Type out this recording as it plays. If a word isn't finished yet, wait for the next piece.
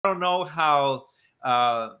don't know how.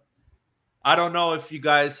 I don't know if you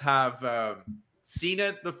guys have seen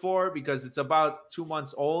it before because it's about 2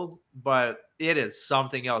 months old, but it is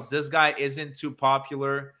something else. This guy isn't too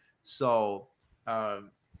popular, so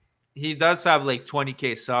he does have like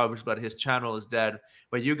 20K subs, but his channel is dead.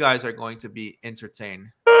 But you guys are going to be entertained.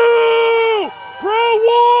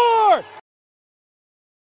 Pro-war!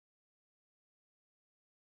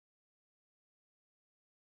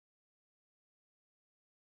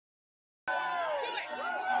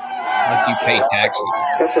 Like you pay taxes.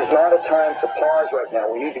 This is not a time to pause right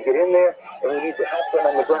now. We need to get in there and we need to help them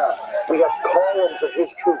on the ground. We have columns of his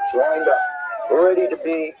troops lined up, ready to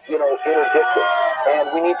be, interdicted.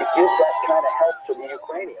 And we need to give that kind of help to the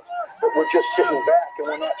Ukrainians. But we're just sitting back and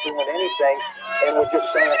we're not doing anything. And we're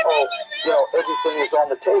just saying, everything is on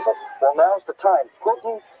the table. Well, now's the time.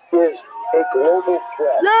 Putin is a global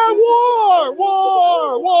threat. Yeah, war!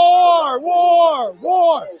 War! War! War!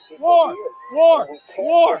 War! War! War!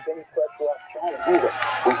 War! We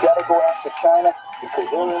got to go after China because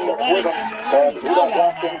they're in there with them, and we don't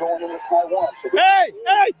want them going into Taiwan. So Hey!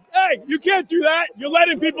 You can't do that. You're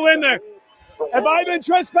letting people in there. Have I been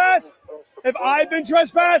trespassed? If I've been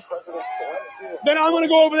trespassed, then I'm going to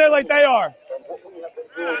go over there like they are.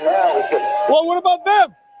 Well, what about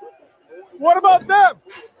them? What about them?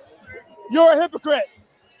 You're a hypocrite.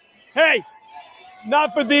 Hey,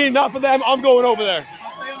 not for thee, not for them. I'm going over there.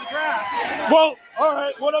 Well, all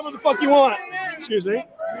right, whatever the fuck you want. Excuse me.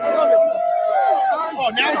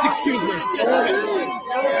 Oh, now it's excuse me.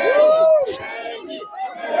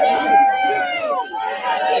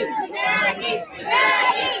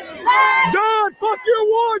 Don, fuck your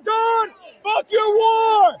war, Don. Fuck your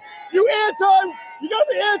war. You got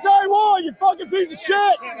the anti-war, you fucking piece of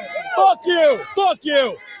shit. Fuck you. Fuck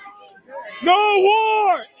you. No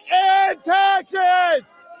war. And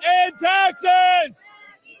taxes. And taxes.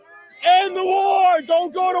 End the war!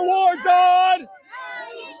 Don't go to war, Don!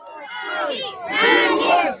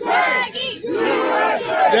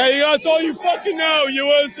 Yeah, that's all you fucking know,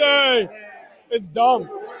 USA! It's dumb.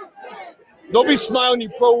 Don't be smiling, you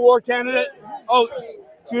pro-war candidate. Oh,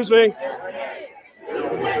 excuse me.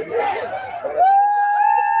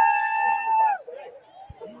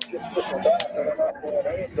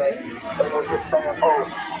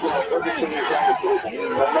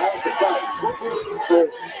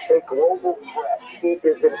 A global threat. He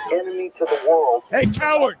is an enemy to the world. Hey,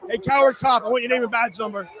 coward! Hey, coward cop! I want your name and badge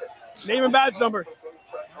number. Name and badge number.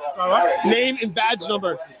 Name and badge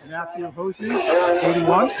number. Matthew Hosney,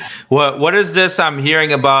 81. What is this I'm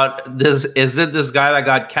hearing about? Is it this guy that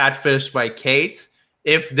got catfished by Kate?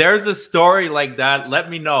 If there's a story like that, let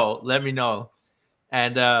me know. Let me know.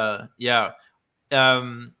 And yeah,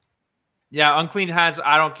 unclean hands.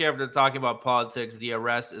 I don't care if they're talking about politics. The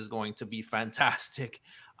arrest is going to be fantastic.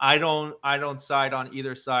 I don't side on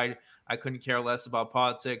either side. I couldn't care less about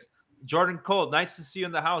politics. Jordan Cold, nice to see you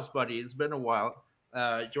in the house, buddy. It's been a while.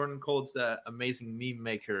 Jordan Cold's the amazing meme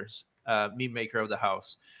maker of the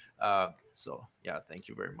house. So yeah, thank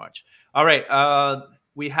you very much. All right.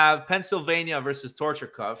 We have Pennsylvania versus torture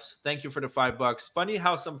cuffs. Thank you for the $5. Funny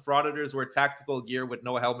how some frauditors wear tactical gear with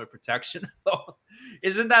no helmet protection.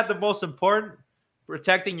 Isn't that the most important?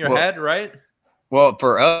 Protecting your head, right? Well,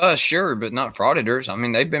 for us, sure, but not frauditors. I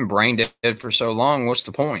mean, they've been brain dead for so long. What's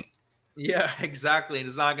the point? Yeah, exactly.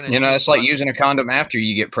 It's not going to. It's like using a condom after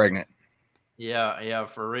you get pregnant. Yeah,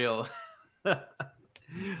 for real.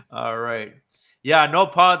 All right. Yeah, no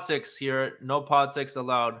politics here. No politics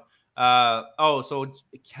allowed. So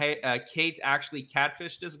Kate actually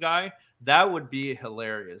catfished this guy. That would be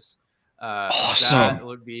hilarious. Awesome. That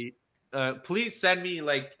would be. Please send me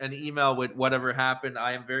like an email with whatever happened.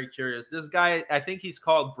 I am very curious. This guy, I think he's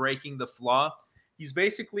called Breaking the Flaw. He's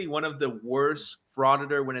basically one of the worst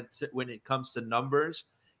frauditor when it comes to numbers.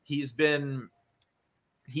 He's been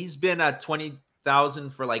at 20,000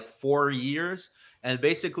 for like 4 years, and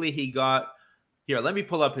basically he got here. Let me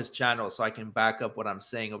pull up his channel so I can back up what I'm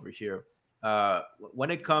saying over here.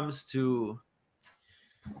 When it comes to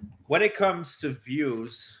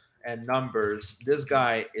views and numbers, this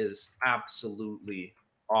guy is absolutely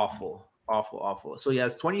awful. So he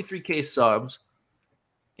has 23K subs.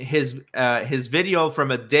 His video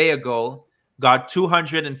from a day ago got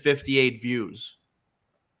 258 views.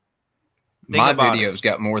 My video's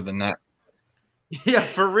got more than that. Yeah,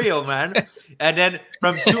 for real, man. And then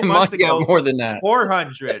from 2 months ago, more than that.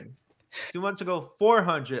 400. 2 months ago,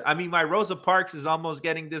 400. I mean, my Rosa Parks is almost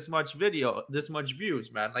getting this much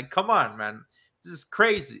views, man. Like, come on, man. This is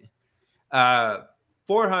crazy.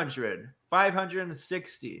 400,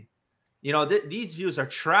 560, You know, these views are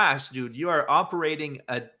trash, dude. You are operating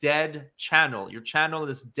a dead channel. Your channel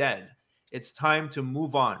is dead. It's time to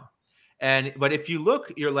move on. But if you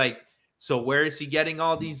look, you're like, so where is he getting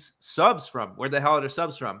all these subs from? Where the hell are the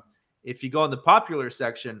subs from? If you go in the popular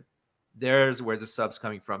section, there's where the subs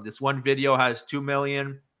coming from. This one video has 2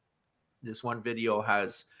 million. This one video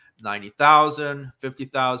has 90,000,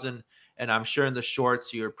 50,000. And I'm sure in the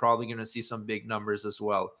shorts, you're probably going to see some big numbers as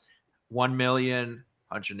well. 1 million,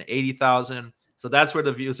 180,000. So that's where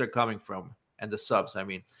the views are coming from. And the subs, I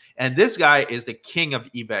mean. And this guy is the king of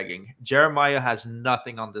e-begging. Jeremiah has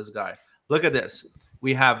nothing on this guy. Look at this.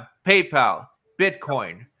 We have PayPal,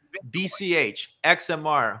 Bitcoin, BCH,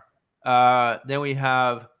 XMR. Then we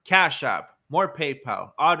have Cash App, more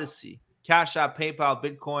PayPal, Odyssey, Cash App, PayPal,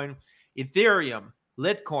 Bitcoin, Ethereum,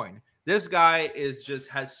 Litecoin. This guy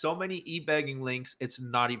has so many e-begging links. It's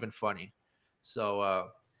not even funny. So,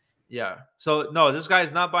 yeah. So, no, this guy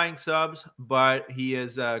is not buying subs, but he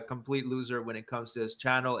is a complete loser when it comes to his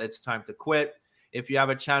channel. It's time to quit. If you have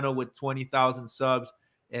a channel with 20,000 subs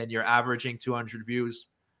and you're averaging 200 views,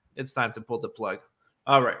 it's time to pull the plug.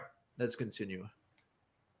 All right, let's continue.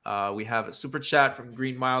 We have a super chat from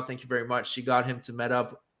Green Mile. Thank you very much. She got him to meet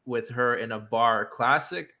up with her in a bar.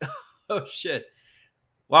 Classic. Oh, shit.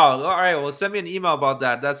 Wow. All right. Well, send me an email about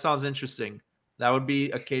that. That sounds interesting. That would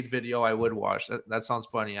be a Kate video I would watch. That sounds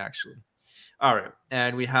funny, actually. All right.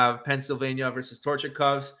 And we have Pennsylvania versus Torture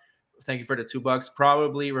Cuffs. Thank you for the $2.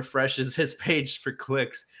 Probably refreshes his page for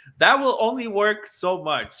clicks. That will only work so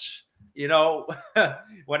much. You know,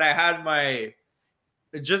 when I had my,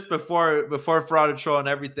 just before Frauditor and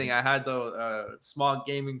everything, I had the small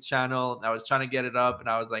gaming channel. I was trying to get it up, and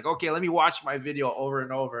I was like, okay, let me watch my video over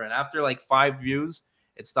and over. And after like 5 views,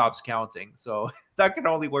 it stops counting. So that can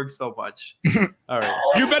only work so much. All right.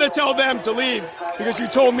 You better tell them to leave because you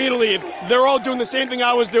told me to leave. They're all doing the same thing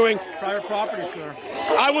I was doing. Private property, sir.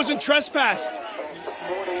 I wasn't trespassed.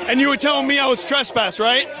 And you were telling me I was trespassed,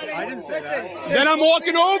 right? I didn't say that. Then I'm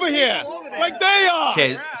walking over here like they are.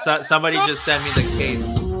 Okay, so somebody just sent me the case.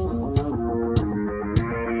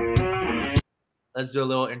 Let's do a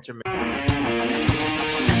little intermission.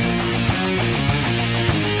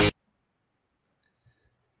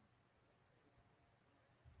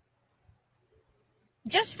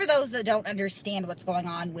 Just for those that don't understand what's going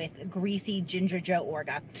on with Greasy Ginger Joe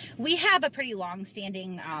Orga, we have a pretty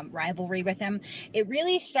long-standing rivalry with him. It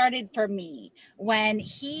really started for me when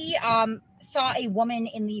he saw a woman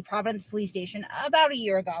in the Providence police station about a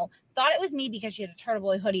year ago, thought it was me because she had a Turtle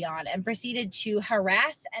Boy hoodie on, and proceeded to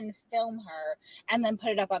harass and film her and then put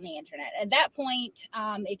it up on the internet. At that point,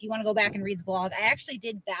 if you want to go back and read the blog, I actually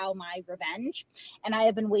did vow my revenge, and I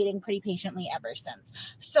have been waiting pretty patiently ever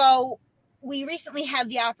since. So we recently had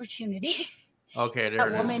the opportunity. Okay, there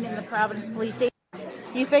a woman in the Providence police station.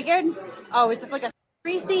 You figured? Oh, is this like a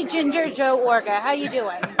Greasy Ginger Joe Orga? How you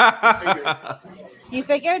doing? You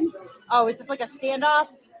figured? Oh, is this like a standoff?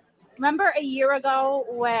 Remember a year ago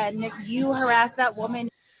when you harassed that woman?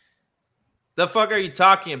 The fuck are you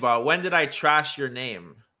talking about? When did I trash your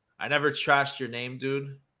name? I never trashed your name,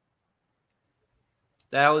 dude.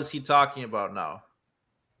 The hell is he talking about now?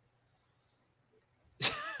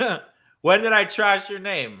 When did I trash your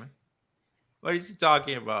name? What is he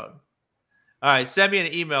talking about? All right, send me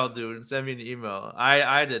an email, dude. Send me an email.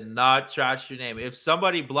 I did not trash your name. If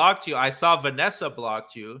somebody blocked you, I saw Vanessa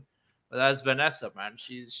blocked you. But that's Vanessa, man.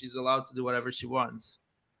 She's allowed to do whatever she wants.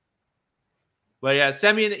 But yeah,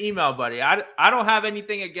 send me an email, buddy. I don't have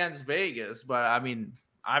anything against Vegas, but I mean,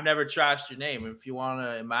 I've never trashed your name. If you want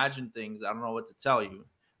to imagine things, I don't know what to tell you.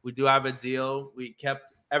 We do have a deal.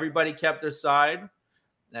 Everybody kept their side.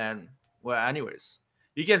 And well, anyways,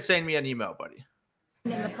 you can send me an email, buddy.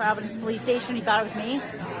 In the Providence police station, you thought it was me?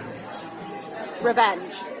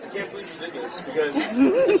 Revenge. I can't believe you did this because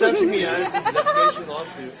essentially me, it's a defamation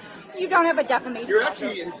lawsuit. You don't have a defamation. You're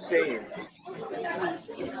actually insane.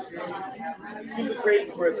 You're a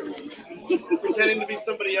crazy person. Pretending to be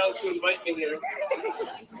somebody else to invite me here.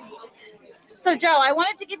 So, Joe, I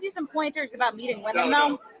wanted to give you some pointers about meeting women,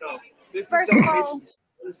 though. No. This First is of all,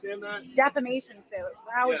 understand that? Defamation suit.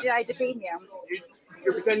 How did I defame you?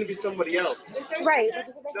 You're pretending to be somebody else. Right.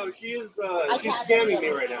 No, she is. She's scamming me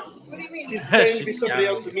right now. What do you mean? She's pretending to be somebody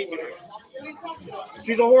else to meet me.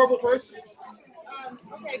 She's a horrible person.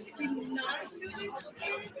 Okay, can we not do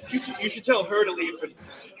this? You should tell her to leave, but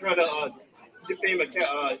she's trying to defame a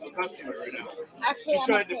customer right now. Actually, she's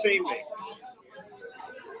trying to defame me.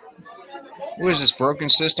 What is this, broken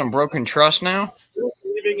system, broken trust now?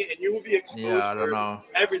 Leaving it, and you will be exposed. Yeah, I don't know.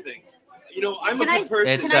 Everything. You know, I'm a good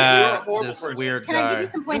person. It's you're a horrible this person. weird Can I give guy. you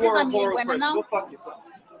some pointers on meeting women, though? Go fuck yourself.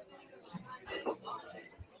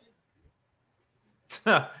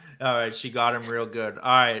 All right, she got him real good.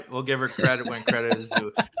 All right, we'll give her credit when credit is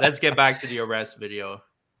due. Let's get back to the arrest video.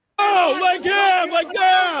 Oh, like him, like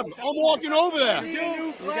them. I'm walking over there.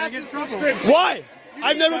 You're gonna get in trouble. Why?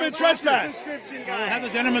 I've never been trespassed. Have the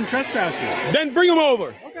gentleman trespass you. Then bring him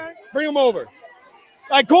over. Okay. Bring him over.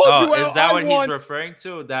 I called you out. Is that what he's referring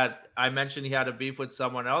to? That I mentioned he had a beef with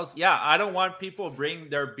someone else? Yeah, I don't want people bring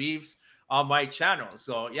their beefs on my channel.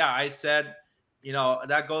 So yeah, I said, you know,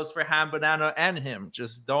 that goes for Ham Banana and him.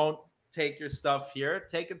 Just don't take your stuff here.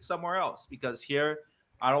 Take it somewhere else, because here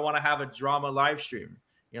I don't want to have a drama live stream.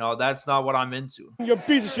 You know, that's not what I'm into. You're a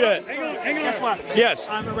piece of shit. Hang on a slap. Yes.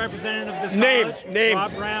 I'm a representative of this college. Name.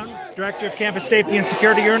 Rob Brown, Director of Campus Safety and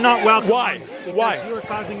Security. You're not welcome. Why? Why? You are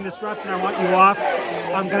causing disruption. I want you off.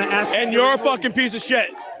 I'm going to ask. And you're a fucking piece of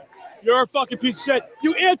shit. You're a fucking piece of shit.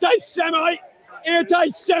 You anti-Semite.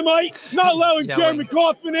 Anti-Semite. Not allowing Jeremy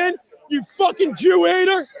Kaufman in. You fucking Jew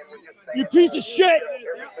hater. You piece of shit.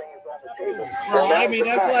 Well, I mean,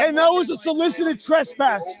 that's what. And that was a solicited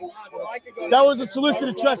trespass. That was a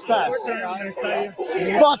solicited trespass.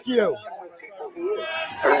 Fuck you.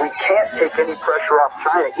 And we can't take any pressure off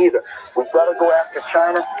China either. We've got to go after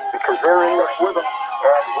China because they're in this with them,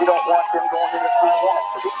 and we don't want them going into Taiwan.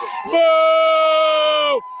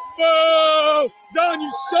 Boo! Boo! Don,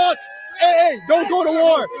 you suck. Hey, don't go to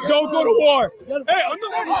war. Don't go to war. Hey, I'm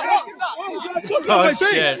not.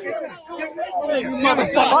 Shit.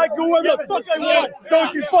 I go where the fuck I want.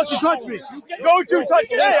 Don't you fucking touch me. Don't you touch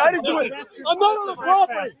me. Hey, I didn't do it. I'm not on the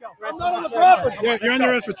property. I'm not on the property. You're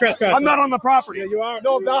under arrest for trespassing. I'm not on the property. Yeah, you are.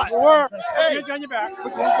 No, I'm not. You were. Hey, put your hands on your back.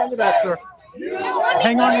 Put your hands on your back, sir.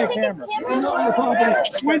 Hang on to your camera. I'm not on the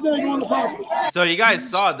property. When did I go on the property? So you guys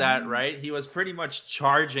saw that, right? He was pretty much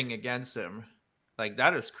charging against him. Like,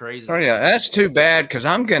 that is crazy. Oh yeah, that's too bad because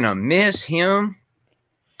I'm gonna miss him.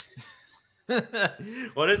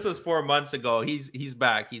 Well, this was 4 months ago. He's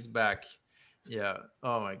back. He's back. Yeah.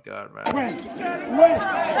 Oh my God, man.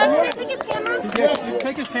 Take his camera.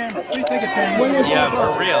 Take his camera. Please take his camera. Yeah,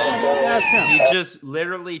 for real. Ask him. He just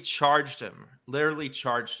literally charged him. Literally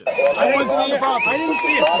charged him. I wasn't on the property. I didn't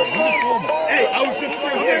see it. Hey, I was just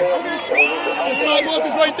right here. The sidewalk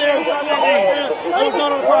is right there. I was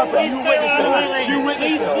not on the property. You witnessed it. You witnessed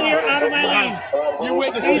Please it. clear out of my lane. You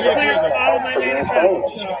witnessed Please it. clear out of my lane.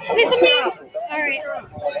 Listen to me. All right.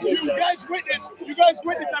 You guys witnessed. You guys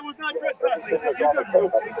witnessed. I was not trespassing.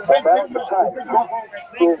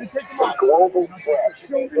 Global threat.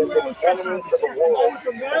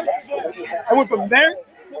 I went from there.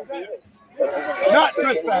 Not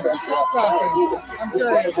trespassing. I'm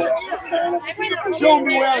curious. Show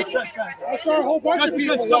me where I was trespassing. I saw a whole bunch of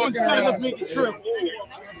people. Just because someone said it doesn't make it true.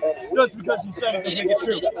 Just because he said it doesn't make it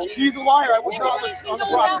true. He's a liar. I was not on the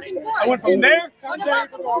property. I went from there to there.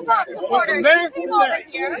 From there to there.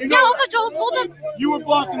 You know that. Hold up. You were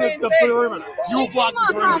blocking the perimeter. You were blocking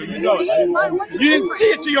the perimeter. You know it. You didn't see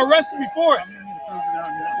it, so you arrested me for it.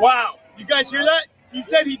 Wow. You guys hear that? He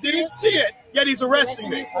said he didn't see it, yet he's arresting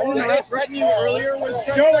me. I didn't threaten you earlier with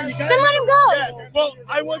Joe. Then let him go. Yeah, well,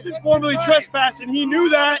 I wasn't formally trespassing. He knew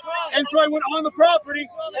that, and so I went on the property,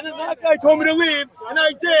 and then that guy told me to leave, and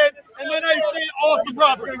I did, and then I stayed off the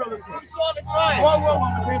property. You saw the crime.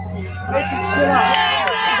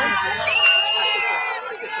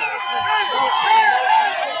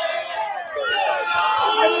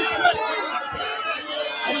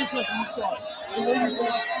 I didn't trust him. You saw it. And then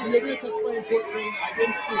you're going to testify in court saying I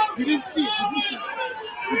didn't see it. You didn't see it. You didn't see it.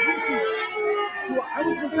 You didn't see it. So I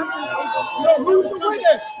was so who's the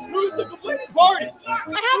witness? Who's the complaining party? I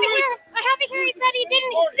have it here. He said he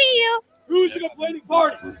didn't see you. Who's the complaining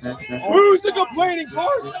party? Who's the complaining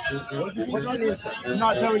party? What's your name? I'm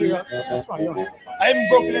not telling you. That's fine. I haven't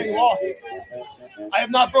broken any law. I have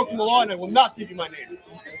not broken the law, and I will not give you my name.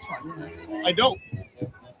 I don't.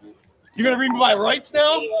 You're going to read me my rights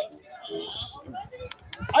now?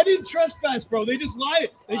 I didn't trespass, bro. They just lied.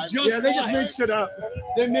 They just make shit up.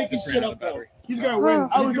 They're making shit up, bro. He's gonna win.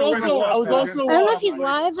 I was also. I don't know if he's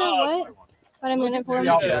live or what, but I'm gonna for him.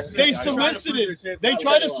 They solicited. They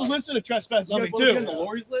tried to solicit a trespass on me too. The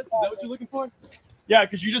lawyer's list? Is that what you're looking for? Yeah,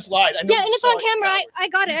 because you just lied. I know Yeah, and you it's saw on it. camera. I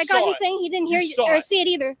got it. I got him saying he didn't hear you saw or it. see it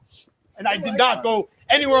either. And I did not go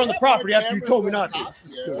anywhere on the property after you told me not to.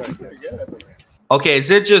 Okay, is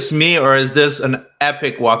it just me, or is this an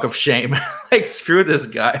epic walk of shame? Like, screw this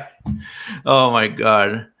guy. Oh my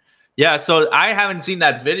God. Yeah, so I haven't seen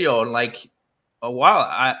that video in like a while.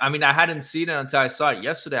 I mean, I hadn't seen it until I saw it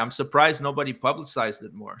yesterday. I'm surprised nobody publicized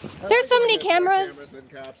it more. There's so many cameras.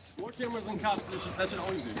 More cameras than cops. That should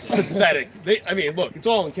always be. Pathetic. I mean, look, it's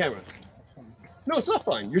all on camera. No, it's not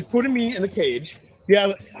fun. You're putting me in the cage. You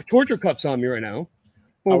have torture cuffs on me right now.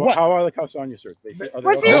 How are the cuffs on you, sir?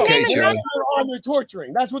 What's your Okay, name? Joe. They're on there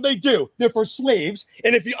torturing. That's what they do. They're for slaves.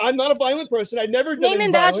 And if I'm not a violent person, I never done Name any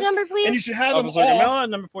and badge violence, number, please. and you should have them Officer all. Gamella,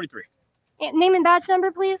 number 43. Name and badge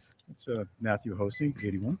number, please. It's Matthew Hosting,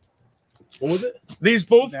 81. What was it? These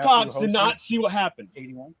both Matthew cops did Hosting. not see what happened.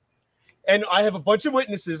 81. And I have a bunch of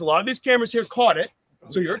witnesses. A lot of these cameras here caught it.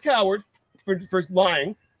 So you're a coward for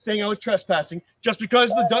lying, saying I was trespassing. Just because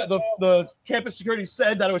the campus security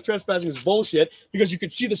said that I was trespassing is bullshit. Because you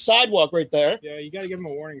could see the sidewalk right there. Yeah, you got to give him a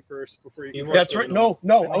warning first before you. That's right. No.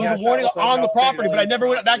 I was a warning on the property, but I never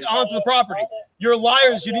went back onto the property. You're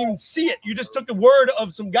liars. You didn't even see it. You just took the word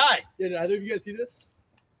of some guy. Did either of you guys see this?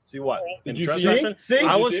 See what? Did you see?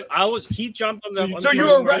 He jumped on the. So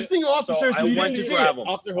you're arresting officers. I and you went didn't to see grab it. him.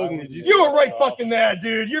 Officer Hogan, did you see You it? were right fucking there,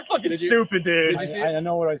 dude. You're fucking Did you- stupid, dude. Did you see I it?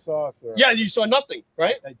 know what I saw, sir. Yeah, you saw nothing,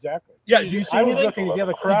 right? Exactly. Yeah, you see I was anything? looking at the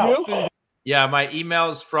other crowd. Yeah, my email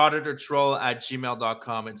is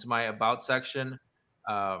frauditortroll@gmail.com. It's my about section.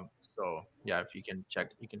 So yeah, if you can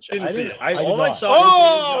check, you can check. I didn't.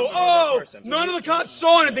 Oh, none of the cops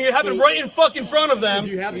saw anything. It happened right in fucking front of them.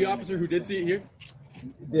 Did you have the officer who did see it here?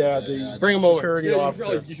 Yeah, the Bring him over. security Yeah,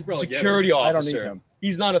 officer. you should probably get him. Security I don't need officer. him.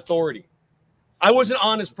 He's not authority. I wasn't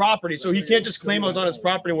on his property, so he can't just claim I was on his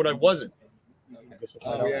property when I wasn't.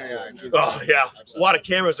 Oh, yeah. A lot of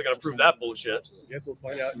cameras are going to prove that bullshit. Guess we'll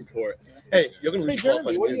find out in court. Hey, you're going to lose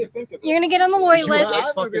Jeremy, what do you think of You're gonna get on the Lloyd list. That's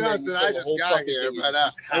I'm gonna be fucking honest, that I just whole got fucking here, thing.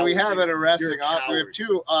 but and we have an arresting You're a officer. We have coward. two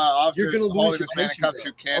You're officers gonna lose holding your this man in pension, cuffs bro. who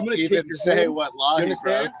I'm can't gonna take even your say phone. what law You he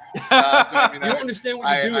broke. understand? So I mean, You don't understand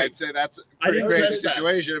what you're doing. I'd say that's a I pretty didn't crazy trespass.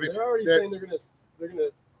 situation. I mean, They're already they're- saying they're gonna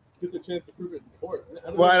get the chance to prove it in court.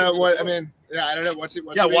 well, I don't what I mean. Yeah, I don't know what's he.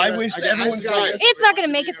 Yeah, why waste everyone's time? It's not gonna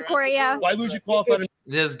make it to court, yeah. Why lose your qualified?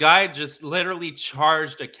 This guy just literally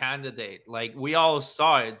charged a candidate. Like, we all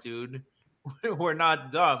saw it, dude. We're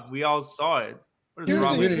not dumb. We all saw it. What is Here's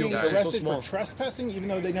wrong the with thing, you he was guys? arrested for trespassing, even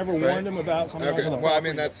though they never warned him about coming Okay. onto the Well, I mean property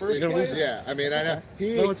in the that's first place. yeah. I mean I know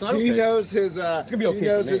No, it's not he okay. knows his gonna be okay he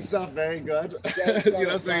knows for me. his stuff very good. You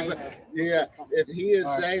know, so he's like, yeah. If he is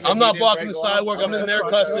saying that I'm he not didn't blocking break the law, sidewalk. I'm in their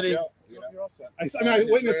custody. I mean, I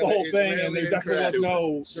witnessed the whole thing, and there definitely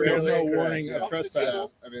was no warning of trespass.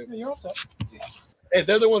 So, I mean, You're all set. Hey,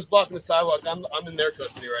 they're the ones blocking the sidewalk. I'm in their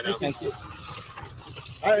custody right now. Thank you.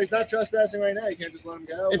 he's not trespassing right now. You can't just let him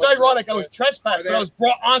go. It's ironic. I was trespassed, but I was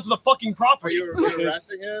brought onto the fucking Are property. you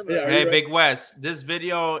arresting him? Yeah, Hey, Big West. This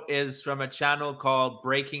video is from a channel called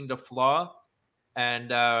Breaking the Flaw,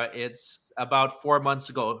 and it's about 4 months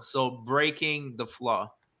ago. So, Breaking the Flaw.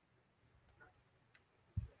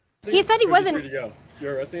 He said he wasn't. Free to go.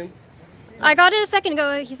 You're arresting him? I got it a second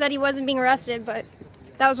ago. He said he wasn't being arrested, but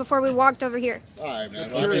that was before we walked over here. All right, man.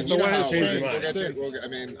 That's Well, I mean, so you know why how did it you change works. your We'll mind? get you- I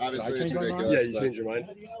mean, obviously it's changed my mind? ridiculous. Yeah, you but- changed your mind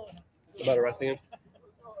about arresting him.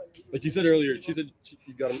 Like you said earlier, she said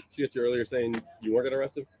she got him. She got you earlier saying you weren't gonna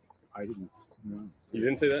arrest him. I didn't. No. You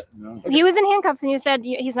didn't say that. No. He was in handcuffs, and you said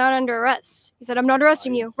he's not under arrest. You said I'm not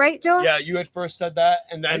arresting you, right, Joe? Yeah, you had first said that,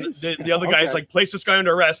 and then the other guy's Okay. like, place this guy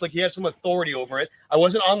under arrest, like he has some authority over it. I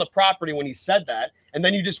wasn't on the property when he said that, and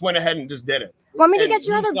then you just went ahead and just did it. Want me to And get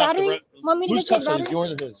your who's other got the battery? Want me to Whose get your cuffs are these? battery?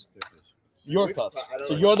 Yours or his? Your cuffs.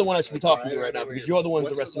 So you're the one I should be talking to right now because you're the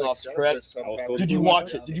one's arresting officer, correct? Did you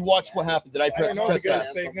watch it? Did you watch what happened? Did I I don't know because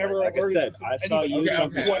trespass? they've never Like I alerted said, I saw anybody you to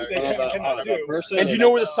jumping what they cannot do. And do you know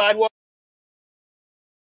where the sidewalk?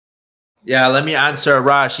 Yeah, let me answer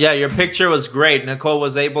Arash. Yeah, your picture was great. Nicole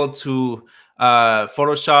was able to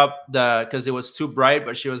Photoshop because it was too bright,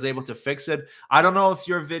 but she was able to fix it. I don't know if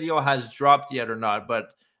your video has dropped yet or not, but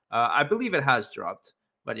I believe it has dropped.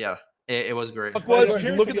 But yeah, it was great.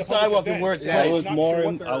 Look at the sidewalk and where it's Yeah, I placed.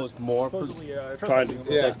 was more trying to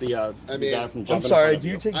protect the I mean, guy from I'm jumping. sorry. Do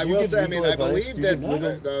you take? I do you will give say, I mean, legal I advice? believe Do you that give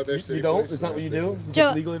legal- though there's You don't? Is that what you do? You Joe-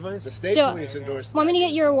 give legal advice? The state Joe, police endorsed. Want me to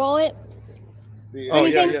get your wallet? Oh,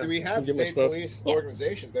 yeah, Anything? yeah. We have Give my state stuff. police Yeah.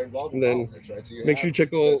 organizations. They're involved in And then politics, right? So you make sure you have check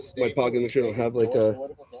the all my state pocket and make sure I don't have like a.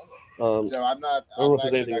 So I'm not. I don't know if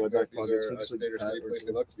I'm there's anything actually in my not back clear pocket. if So these just are like state or a city hat or police.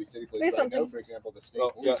 They look to be city police. There's But I know, something. for example, the state Oh,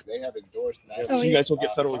 police, they have endorsed. So you guys don't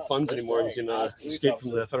get federal funds anymore. You can escape from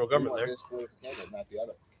the federal government there. Not the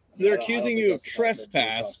other. So they're accusing you of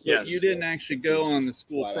trespass, but Yes. you didn't actually go on the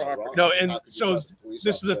school property. No, and so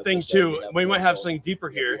this is the thing too. We might have something deeper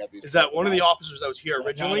here. Is that one of the officers that was here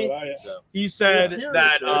originally? He said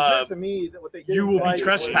that you will be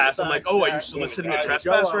trespassed. I'm like, oh, are you soliciting a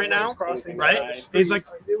trespass right now? Right? He's like,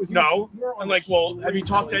 No. I'm like, well, have you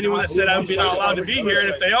talked to anyone that said I'm not allowed to be here? And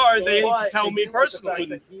if they are, they need to tell me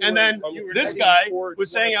personally. And then this guy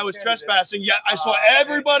was saying I was trespassing, yet I saw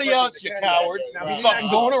everybody else, you coward, fucking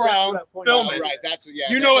going around filming. Right, that's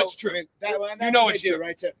you know it's true. You know it's true.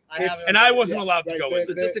 Right. So and I wasn't allowed to go in.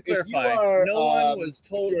 So just to clarify, no one was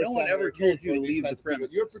told, no one ever told you to leave the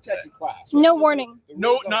premises. You're protected class. No warning.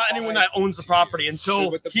 No, not anyone that owns the property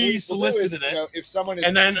until he solicited it.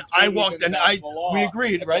 And then I walked and we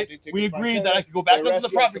agreed, right? We agreed that I could go back onto the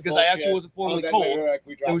property because I actually wasn't formally told.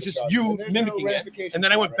 It was just you mimicking it. And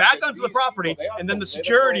then I went back onto the property, and then the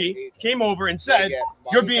security came over and said,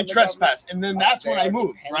 "You're being trespassed." And then that's when I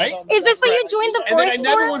moved, right? Is this what you joined the And then I force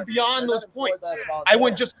never for? went beyond those points. I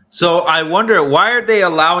went just. So I wonder, why are they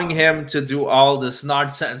allowing him to do all this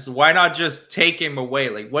nonsense? Why not just take him away?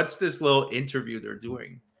 Like, what's this little interview they're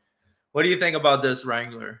doing? What do you think about this,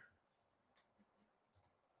 Wrangler?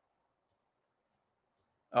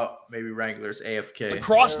 Oh, maybe Wrangler's AFK.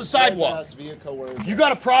 Across the sidewalk. You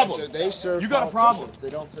got a problem. You got a problem. They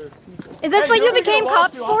don't serve people. Is this what you became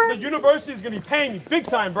cops for? The university is going to be paying me big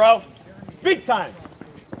time, bro. Big time.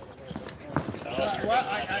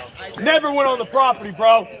 Never went on the property,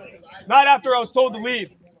 bro. Not after I was told to leave.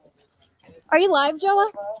 Are you live, Joa?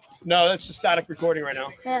 No, that's just static recording right now.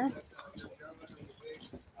 Yeah.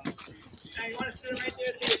 Hey, you want to sit right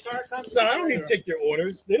there till your car comes? No, I don't need to take your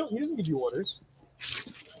orders. He doesn't give you orders.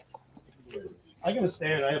 I'm gonna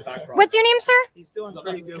stand. I have background. What's your name, sir? He's doing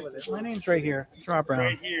pretty good with it. My name's right here. It's Rob Brown.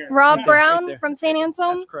 Right here. Rob Brown from St.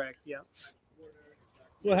 Anselm? That's correct, yeah.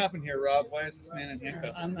 What happened here, Rob? Why is this man in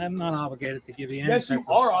handcuffs? I'm not obligated to give you any. Yes, you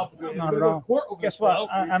are obligated. Not at all. Guess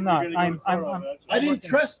what? I'm not. I didn't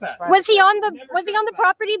trespass. Was he on the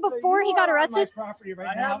property before he got arrested? Property right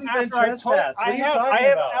I now. haven't been After trespassed. I have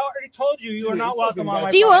already told you you are not welcome on my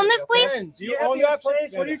Do you property. own this place? Do you own this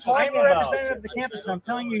place? What are you talking about? I'm a representative of the campus, and I'm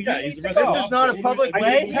telling you, you need to This go. is not a public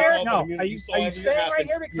way here? No. Are you staying right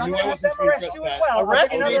here? Because I'm going to have them arrest you as well.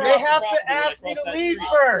 Arrest me. They have to ask me to leave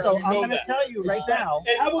first. So I'm going to tell you right now.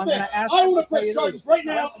 And how I'm about going that? to ask I you want to to press pay charges right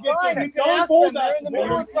now.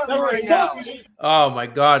 Oh my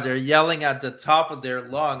God, they're yelling at the top of their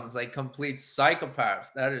lungs like complete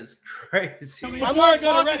psychopaths. That is crazy. I'm not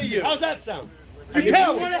going to arrest you. How's that sound? You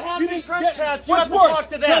can't. want to have me trespass? What's worse,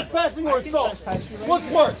 trespassing or assault? What's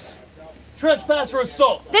worse, trespass or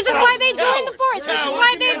assault? This is why they joined the force. This is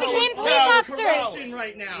why they became police officers.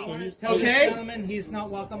 Right now. Okay. Gentlemen, he's not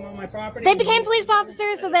welcome on my property. They became police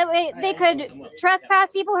officers so that they could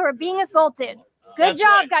trespass people who are being assaulted. Good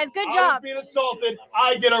job, guys. Good I job. was being assaulted.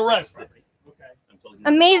 I get arrested.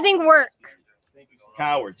 Amazing work.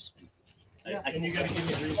 Cowards. And you got to give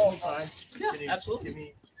me reasonable time. Yeah, absolutely. Give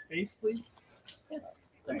me space, please.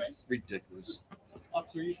 Ridiculous.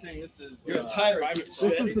 Officer, you're saying this is You're a tyrant. This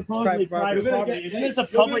is supposedly private property. Isn't this a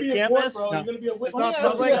public campus? No. You're going to be a witness. It's not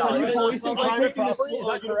public. Are you policing private property? Is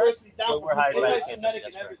that correct? We're hiding by the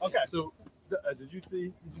campus. Okay. So, did you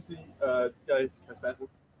see this guy trespassing?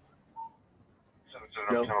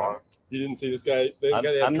 No. You didn't see this guy.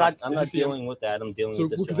 I'm not dealing with that. I'm dealing with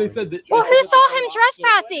this. Because they said that. Well, who saw him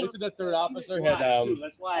trespassing? They said that third officer had.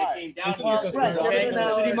 That's why I came down here.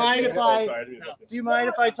 Do you mind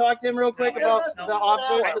if I talk to him real quick about the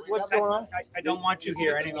officer? What's going on? I don't want you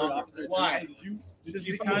here any longer. Why? Just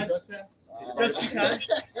because? Just because?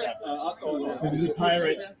 This is a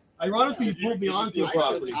tyrant. Ironically, you pulled me onto the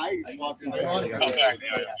property. I walked in there.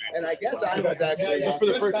 And I guess I was actually For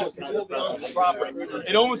the first time, the property.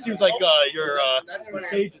 It almost seems like you're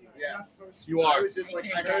staging. Yeah. You I are. was just like,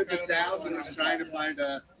 I heard the sounds and was trying to find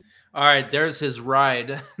a. All right, there's his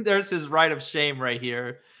ride. There's his ride of shame right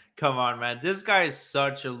here. Come on, man. This guy is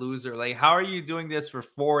such a loser. Like, how are you doing this for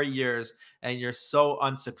 4 years and you're so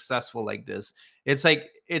unsuccessful like this? It's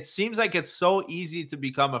like, it seems like it's so easy to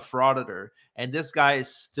become a frauditor, and this guy is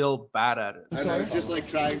still bad at it. And I was just like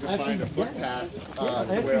trying to find a footpath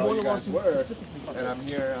to where all you guys were, and I'm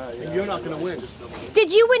here. And you're not going to win.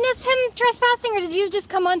 Did you witness him trespassing, or did you just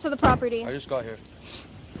come onto the property? I just got here.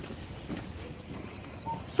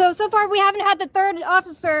 So far we haven't had the third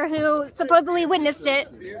officer who supposedly witnessed it.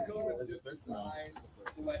 The vehicle was just designed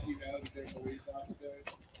to let you know that there's police officers.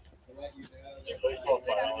 To let you know.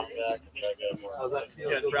 How's that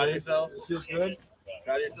feel? Yeah, proud of yourself? Feel good?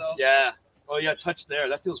 Proud of yourself? Yeah. Oh yeah, touch there.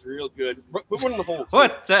 That feels real good. Put one in the hole.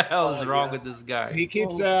 What the hell is wrong with this guy? He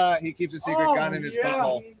keeps a secret gun in his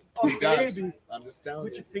butthole. He does. Baby. I'm just telling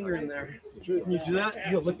Put you. your finger in there. Can you do that?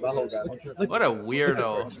 Butthole gun. What a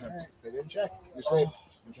weirdo. They didn't check. You're safe.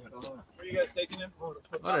 Where are you guys taking him?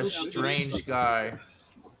 What a strange guy.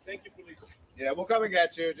 Thank you, police. Yeah, we'll come and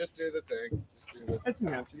get you. Just do the thing. Just do the That's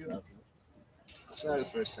New Hampshire. It's not his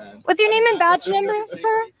first time. What's your name and badge number,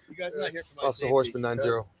 sir? You guys are not here for my Officer Horseman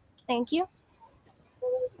 90. Thank you.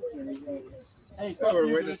 Hey, we're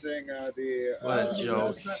witnessing the What a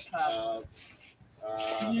joke.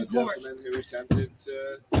 a gentleman who attempted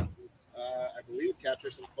to, I believe, capture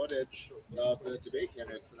some footage of the debate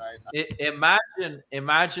candidates tonight.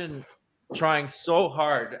 Imagine trying so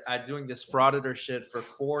hard at doing this frauditor shit for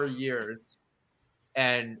 4 years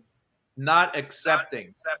and not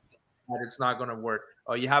accepting that it's not going to work.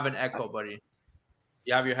 Oh, you have an echo, buddy.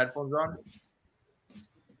 You have your headphones on?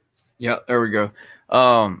 Yeah, there we go.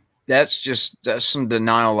 That's some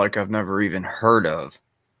denial like I've never even heard of.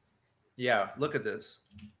 Yeah, look at this.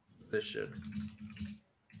 This shit.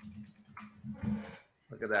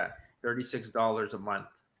 Look at that. $36 a month.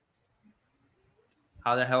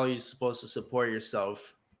 How the hell are you supposed to support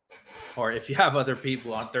yourself? Or if you have other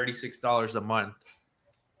people on $36 a month.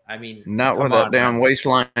 I mean, not with that damn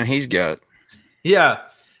waistline he's got. Yeah.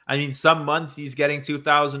 I mean, some month he's getting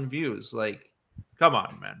 2,000 views. Like, come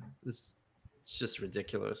on, man. It's just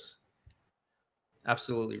ridiculous.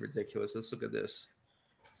 Absolutely ridiculous. Let's look at this.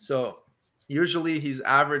 So usually he's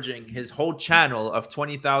averaging, his whole channel of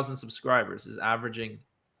 20,000 subscribers is averaging,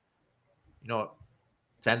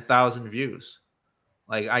 10,000 views.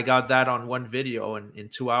 Like, I got that on one video in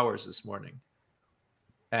 2 hours this morning.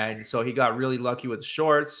 And so he got really lucky with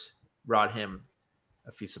shorts, brought him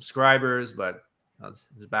a few subscribers, but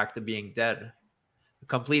it's back to being dead. A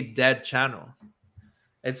complete dead channel.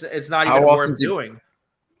 It's not even worth doing.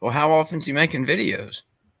 Well, how often is he making videos?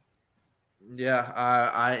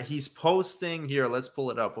 Yeah, he's posting here. Let's pull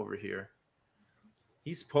it up over here.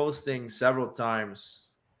 He's posting several times.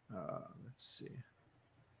 Let's see.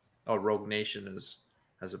 Oh, Rogue Nation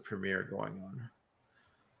has a premiere going on.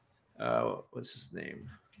 What's his name?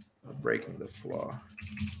 Breaking the Flaw.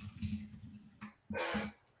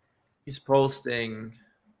 He's posting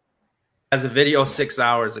as a video 6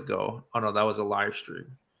 hours ago. Oh no, that was a live stream.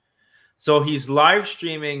 So he's live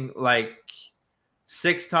streaming like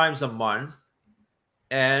 6 times a month,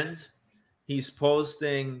 and he's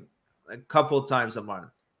posting a couple times a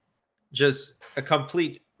month. Just a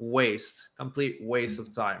complete waste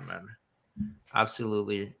of time, man.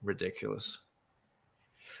 Absolutely ridiculous.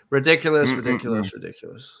 Ridiculous.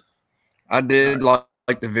 I did like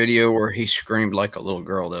the video where he screamed like a little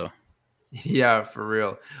girl, though. Yeah, for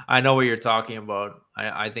real. I know what you're talking about.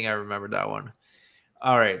 I think I remember that one.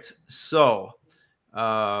 All right. So,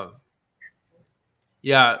 we're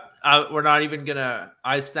not even going to,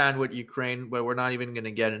 I stand with Ukraine, but we're not even going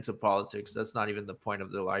to get into politics. That's not even the point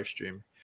of the live stream.